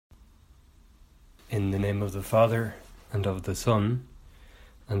In the name of the Father, and of the Son,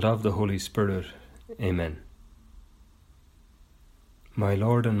 and of the Holy Spirit. Amen. My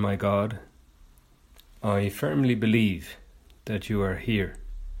Lord and my God, I firmly believe that you are here,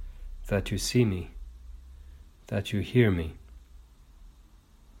 that you see me, that you hear me.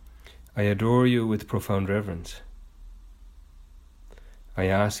 I adore you with profound reverence. I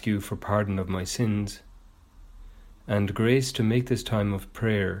ask you for pardon of my sins and grace to make this time of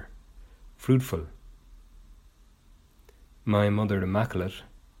prayer fruitful. My Mother Immaculate,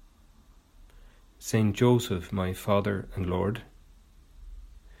 Saint Joseph, my Father and Lord,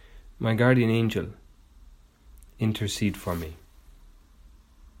 my guardian angel, intercede for me.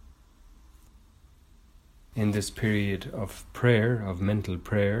 In this period of prayer, of mental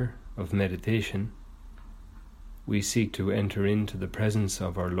prayer, of meditation, we seek to enter into the presence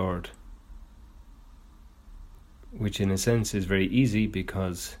of our Lord, which in a sense is very easy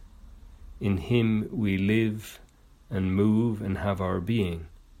because in Him we live and move and have our being.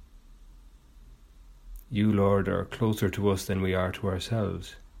 You, Lord, are closer to us than we are to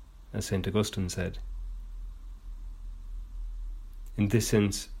ourselves, as St. Augustine said. In this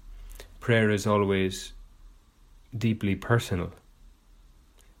sense, prayer is always deeply personal,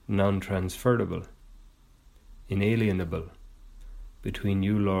 non-transferable, inalienable, between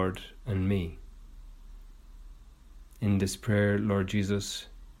you, Lord, and me. In this prayer, Lord Jesus,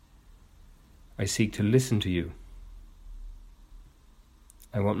 I seek to listen to you.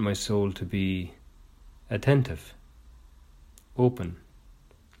 I want my soul to be attentive, open,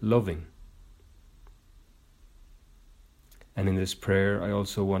 loving. And in this prayer, I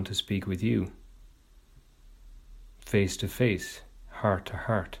also want to speak with you, face to face, heart to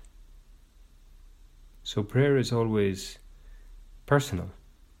heart. So prayer is always personal,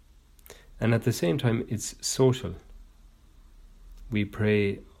 and at the same time it's social. We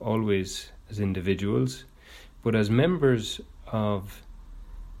pray always as individuals, but as members of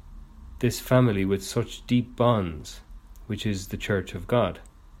this family with such deep bonds, which is the Church of God,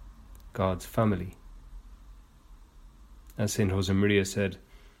 God's family. As St. Josemaria said,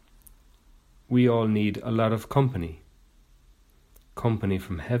 we all need a lot of company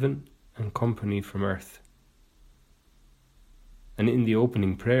from heaven and company from earth. And in the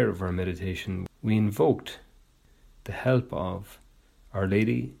opening prayer of our meditation, we invoked the help of Our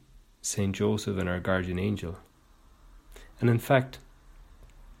Lady, Saint Joseph, and our guardian angel. And in fact,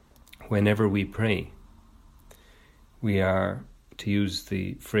 whenever we pray, we are, to use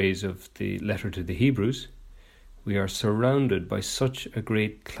the phrase of the letter to the Hebrews, we are surrounded by such a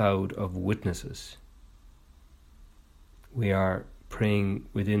great cloud of witnesses. We are praying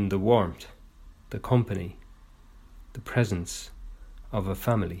within the warmth, the company, the presence of a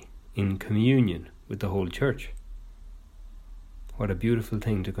family in communion with the whole Church. What a beautiful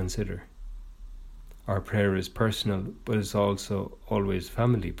thing to consider. Our prayer is personal, but it's also always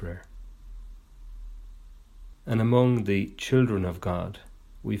family prayer. And among the children of God,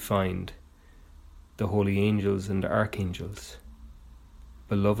 we find the holy angels and archangels,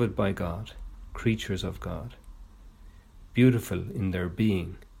 beloved by God, creatures of God, beautiful in their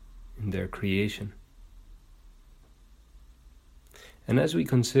being, in their creation. And as we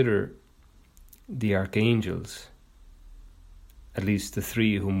consider the archangels, at least the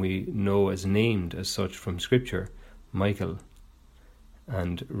three whom we know as named as such from Scripture, Michael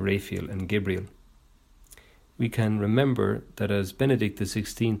and Raphael and Gabriel, we can remember that, as Benedict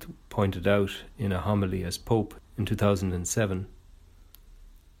XVI pointed out in a homily as Pope in 2007,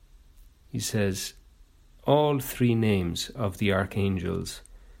 he says, all three names of the archangels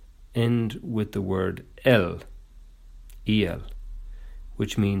end with the word El, El,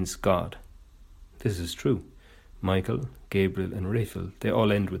 which means God. This is true. Michael, Gabriel, and Raphael, they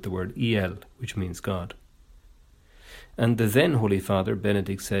all end with the word El, which means God. And the then Holy Father,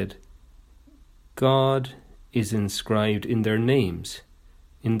 Benedict, said, God is inscribed in their names,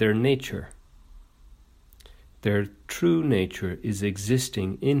 in their nature. Their true nature is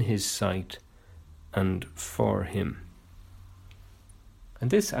existing in His sight and for Him. And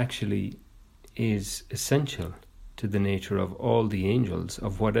this actually is essential to the nature of all the angels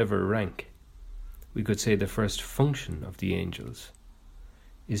of whatever rank. We could say the first function of the angels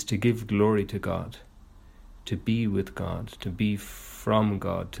is to give glory to God, to be with God, to be from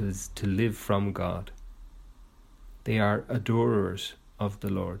God, to live from God. They are adorers of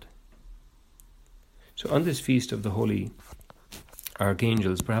the Lord. So on this feast of the holy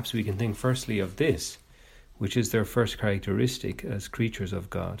archangels, perhaps we can think firstly of this, which is their first characteristic as creatures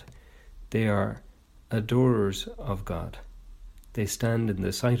of God. They are adorers of God. They stand in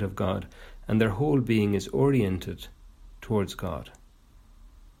the sight of God, and their whole being is oriented towards God.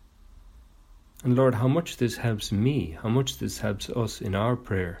 And Lord, how much this helps me, how much this helps us in our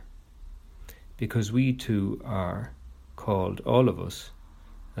prayer, because we too are called, all of us,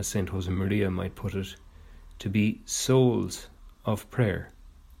 as St. Josemaria might put it, to be souls of prayer,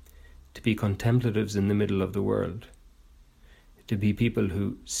 to be contemplatives in the middle of the world, to be people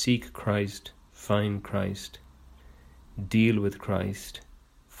who seek Christ, find Christ, deal with Christ,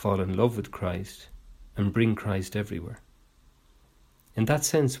 fall in love with Christ, and bring Christ everywhere. In that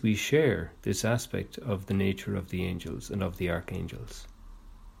sense, we share this aspect of the nature of the angels and of the archangels.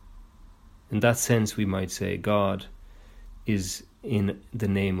 In that sense, we might say God is in the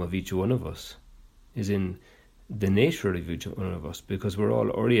name of each one of us, is in the nature of each one of us, because we're all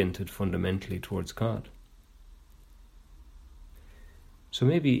oriented fundamentally towards God. So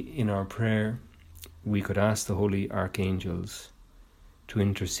maybe in our prayer, we could ask the holy archangels to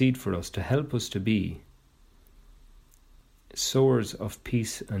intercede for us, to help us to be sowers of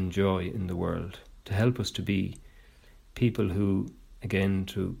peace and joy in the world, to help us to be people who, again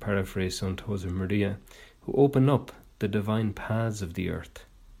to paraphrase St. Josemaria, who open up the divine paths of the earth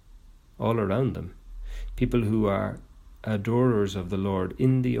all around them, people who are adorers of the Lord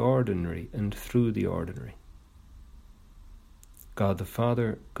in the ordinary and through the ordinary. God the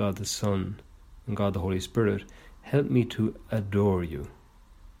Father, God the Son, and God the Holy Spirit, help me to adore you.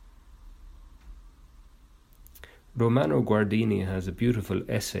 Romano Guardini has a beautiful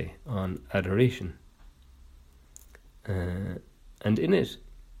essay on adoration. And in it,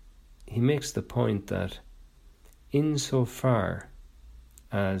 he makes the point that insofar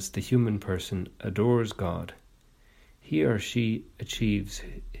as the human person adores God, he or she achieves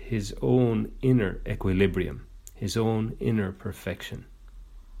his own inner equilibrium, his own inner perfection.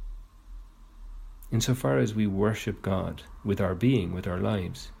 Insofar as we worship God with our being, with our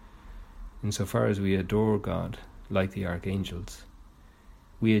lives, insofar as we adore God like the archangels,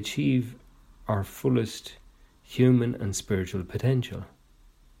 we achieve our fullest human and spiritual potential.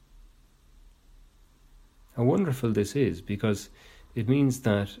 How wonderful this is, because it means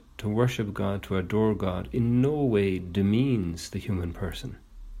that to worship God, to adore God, in no way demeans the human person,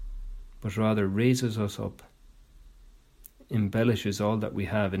 but rather raises us up, embellishes all that we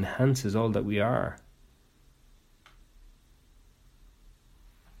have, enhances all that we are.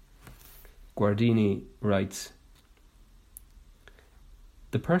 Guardini writes,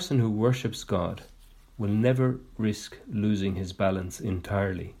 "The person who worships God will never risk losing his balance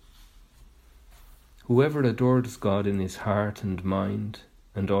entirely. Whoever adores God in his heart and mind,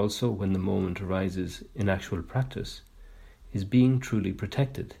 and also when the moment arises in actual practice, is being truly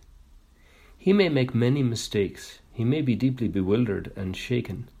protected. He may make many mistakes, he may be deeply bewildered and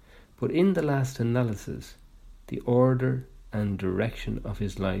shaken, but in the last analysis, the order and direction of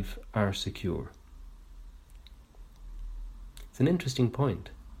his life are secure." It's an interesting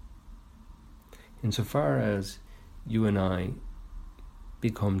point. Insofar as you and I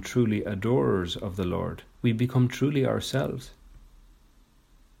become truly adorers of the Lord, we become truly ourselves.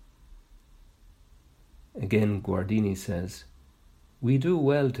 Again, Guardini says, "We do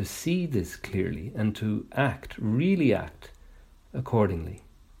well to see this clearly and to act, really act, accordingly.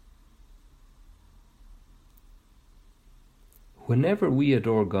 Whenever we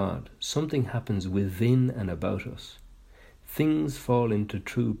adore God, something happens within and about us. Things fall into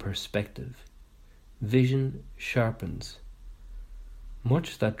true perspective. Vision sharpens.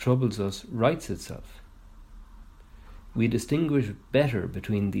 Much that troubles us rights itself. We distinguish better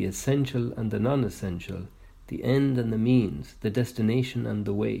between the essential and the non-essential, the end and the means, the destination and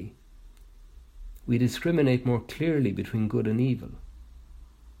the way. We discriminate more clearly between good and evil.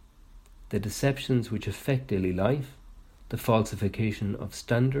 The deceptions which affect daily life, the falsification of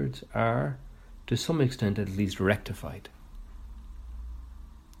standards are, to some extent at least, rectified."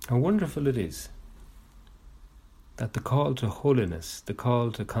 How wonderful it is that the call to holiness, the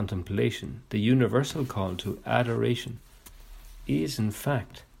call to contemplation, the universal call to adoration is in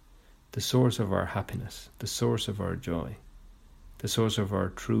fact the source of our happiness, the source of our joy, the source of our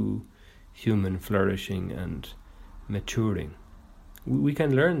true human flourishing and maturing. We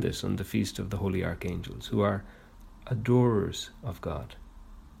can learn this on the feast of the holy archangels, who are adorers of God.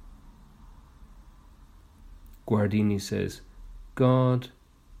 Guardini says, "God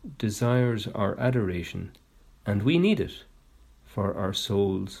desires our adoration, and we need it for our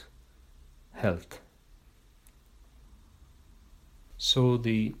soul's health." So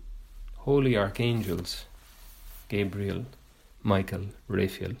the holy archangels, Gabriel, Michael,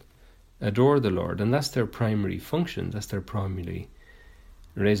 Raphael, adore the Lord, and that's their primary function, that's their primary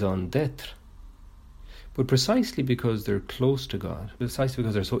raison d'etre. But precisely because they're close to God, precisely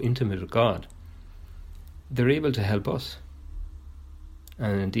because they're so intimate with God, they're able to help us.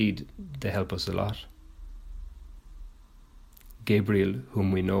 and indeed they help us a lot. Gabriel,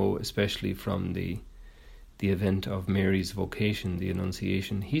 whom we know especially from the event of Mary's vocation, the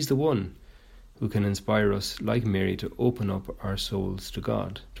Annunciation, he's the one who can inspire us, like Mary, to open up our souls to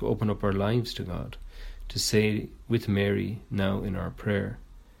God, to open up our lives to God, to say with Mary now in our prayer,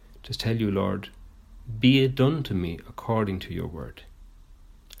 to tell you, Lord, be it done to me according to your word.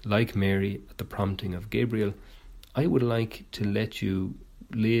 Like Mary, at the prompting of Gabriel, I would like to let you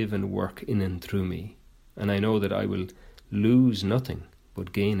live and work in and through me, and I know that I will lose nothing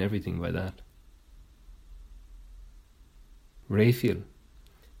but gain everything by that. Raphael,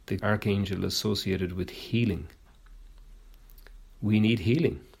 the archangel associated with healing. We need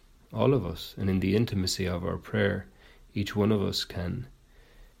healing, all of us, and in the intimacy of our prayer, each one of us can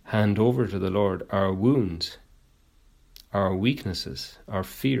hand over to the Lord our wounds, our weaknesses, our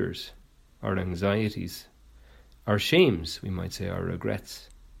fears, our anxieties, our shames, we might say, our regrets,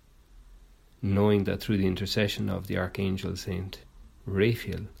 knowing that through the intercession of the Archangel Saint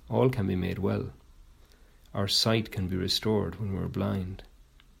Raphael, all can be made well. Our sight can be restored when we're blind.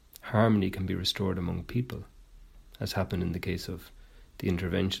 Harmony can be restored among people, as happened in the case of the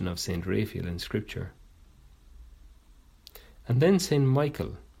intervention of Saint Raphael in Scripture. And then Saint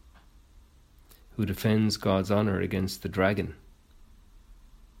Michael, who defends God's honour against the dragon,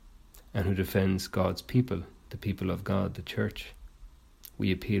 and who defends God's people, the people of God, the Church.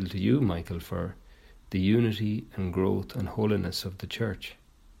 We appeal to you, Michael, for the unity and growth and holiness of the Church.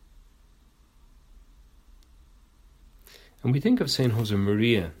 And we think of Saint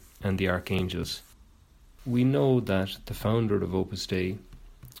Josemaria and the archangels. We know that the founder of Opus Dei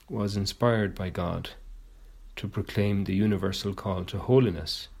was inspired by God to proclaim the universal call to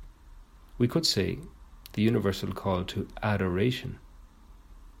holiness. We could say the universal call to adoration,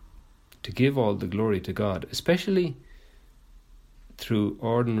 to give all the glory to God, especially through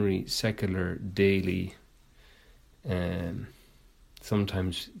ordinary, secular, daily,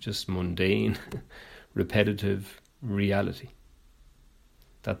 sometimes just mundane, repetitive reality.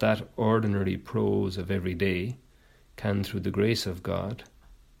 That ordinary prose of every day can, through the grace of God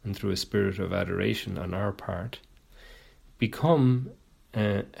and through a spirit of adoration on our part, become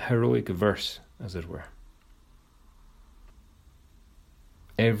a heroic verse, as it were.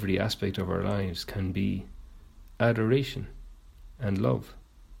 Every aspect of our lives can be adoration and love.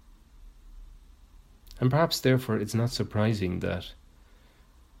 And perhaps therefore it's not surprising that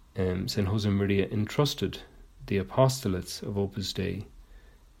St. Josemaria entrusted the apostolates of Opus Dei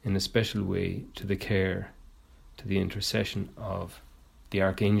in a special way to the care, to the intercession of the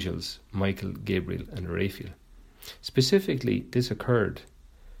archangels Michael, Gabriel and Raphael. Specifically, this occurred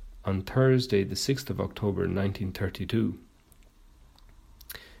on Thursday, the 6th of October 1932.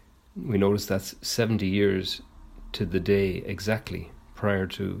 We notice that's 70 years to the day exactly prior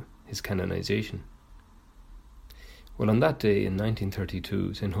to his canonization. Well, on that day in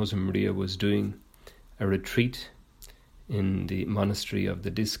 1932, St. Josemaria was doing a retreat in the monastery of the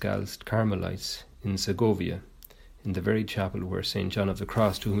Discalced Carmelites in Segovia, in the very chapel where St. John of the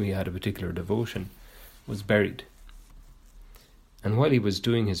Cross, to whom he had a particular devotion, was buried. And while he was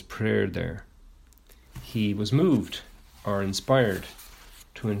doing his prayer there, he was moved or inspired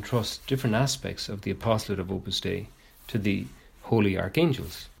to entrust different aspects of the apostolate of Opus Dei to the holy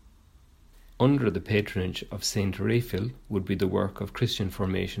archangels. Under the patronage of Saint Raphael would be the work of Christian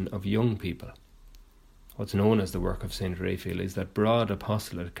formation of young people. What's known as the work of Saint Raphael is that broad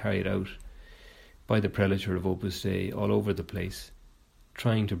apostolate carried out by the prelature of Opus Dei all over the place,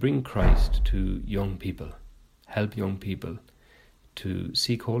 trying to bring Christ to young people, help young people to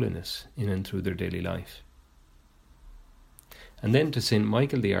seek holiness in and through their daily life. And then to Saint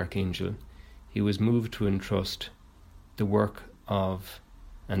Michael the Archangel, he was moved to entrust the work of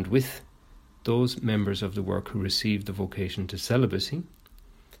and with those members of the work who received the vocation to celibacy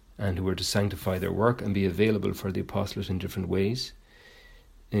and who were to sanctify their work and be available for the apostolate in different ways.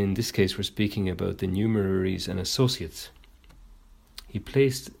 In this case, we're speaking about the numeraries and associates. He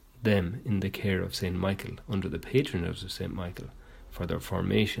placed them in the care of Saint Michael, under the patronage of Saint Michael, for their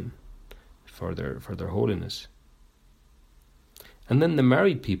formation, for their holiness. And then the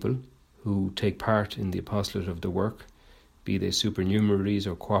married people who take part in the apostolate of the work, be they supernumeraries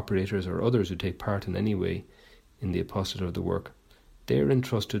or cooperators or others who take part in any way in the apostolate of the work, they are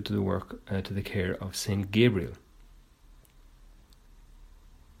entrusted to the work, to the care of Saint Gabriel.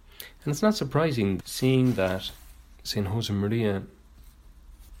 And it's not surprising, seeing that Saint Josemaria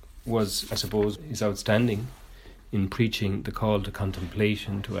was, I suppose, is outstanding in preaching the call to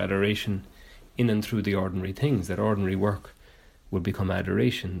contemplation, to adoration, in and through the ordinary things, that ordinary work would become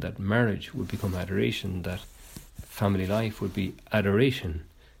adoration, that marriage would become adoration, that family life would be adoration,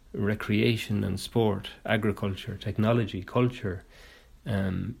 recreation and sport, agriculture, technology, culture,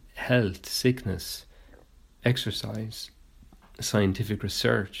 health, sickness, exercise, scientific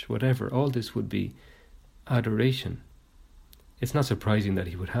research, whatever. All this would be adoration. It's not surprising that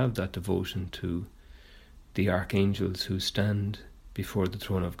he would have that devotion to the archangels who stand before the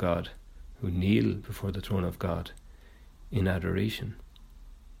throne of God, who kneel before the throne of God in adoration.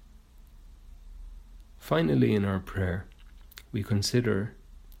 Finally, in our prayer, we consider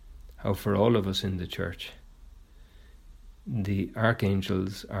how for all of us in the church, the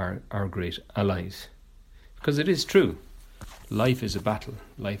archangels are our great allies. Because it is true, life is a battle,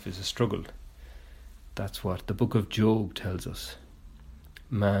 life is a struggle. That's what the book of Job tells us.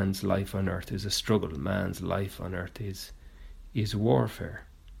 Man's life on earth is a struggle. Man's life on earth is warfare.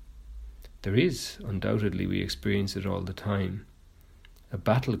 There is, undoubtedly, we experience it all the time, a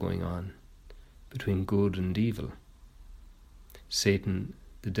battle going on between good and evil. Satan,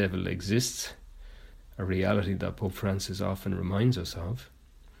 the devil, exists, a reality that Pope Francis often reminds us of.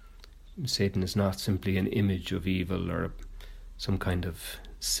 Satan is not simply an image of evil or some kind of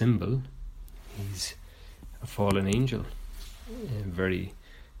symbol. He's a fallen angel, very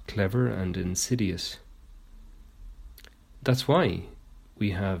clever and insidious. That's why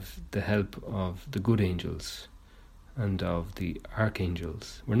we have the help of the good angels and of the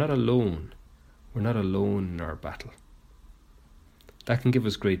archangels. We're not alone. We're not alone in our battle. That can give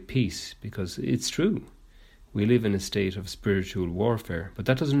us great peace, because it's true. We live in a state of spiritual warfare, but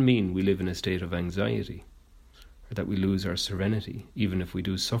that doesn't mean we live in a state of anxiety or that we lose our serenity, even if we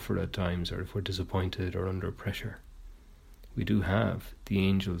do suffer at times or if we're disappointed or under pressure. We do have the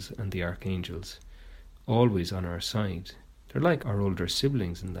angels and the archangels always on our side. They're like our older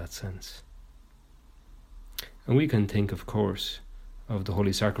siblings in that sense. And we can think, of course, of the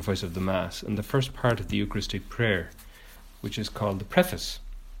Holy Sacrifice of the Mass and the first part of the Eucharistic prayer, which is called the preface.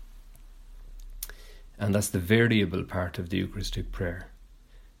 And that's the variable part of the Eucharistic prayer.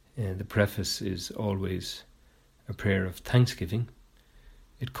 The preface is always a prayer of thanksgiving.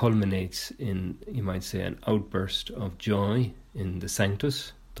 It culminates in, you might say, an outburst of joy in the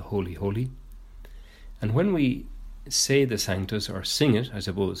Sanctus, the Holy Holy. And when we say the Sanctus or sing it, I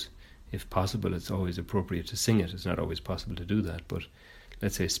suppose, if possible, it's always appropriate to sing it. It's not always possible to do that, but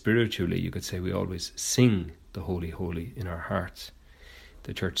let's say spiritually, you could say we always sing the Holy Holy in our hearts.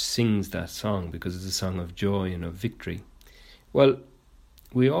 The Church sings that song because it's a song of joy and of victory. Well,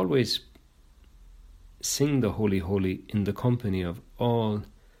 we always sing the Holy Holy in the company of all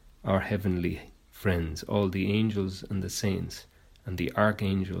our heavenly friends, all the angels and the saints, and the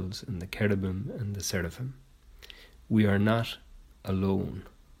archangels and the cherubim and the seraphim. We are not alone.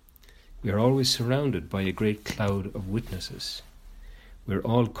 We are always surrounded by a great cloud of witnesses. We're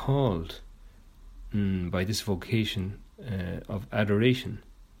all called by this vocation of adoration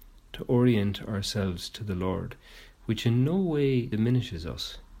to orient ourselves to the Lord, which in no way diminishes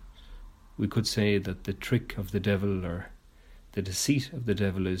us. We could say that the trick of the devil or the deceit of the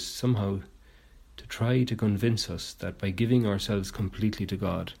devil is somehow to try to convince us that by giving ourselves completely to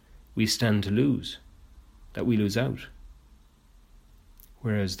God, we stand to lose, that we lose out.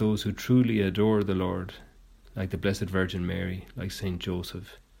 Whereas those who truly adore the Lord, like the Blessed Virgin Mary, like Saint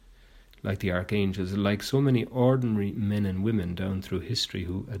Joseph, like the archangels, like so many ordinary men and women down through history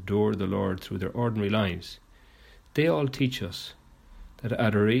who adore the Lord through their ordinary lives, they all teach us that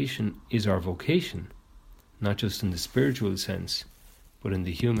adoration is our vocation, not just in the spiritual sense, but in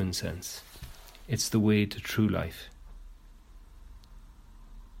the human sense. It's the way to true life.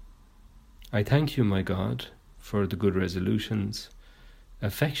 I thank you, my God, for the good resolutions,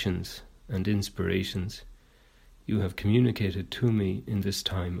 affections, and inspirations you have communicated to me in this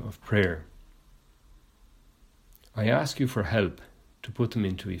time of prayer. I ask you for help to put them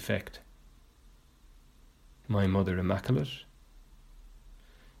into effect. My Mother Immaculate,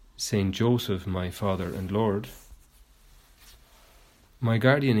 Saint Joseph, my Father and Lord, my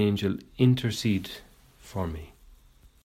guardian angel, intercede for me.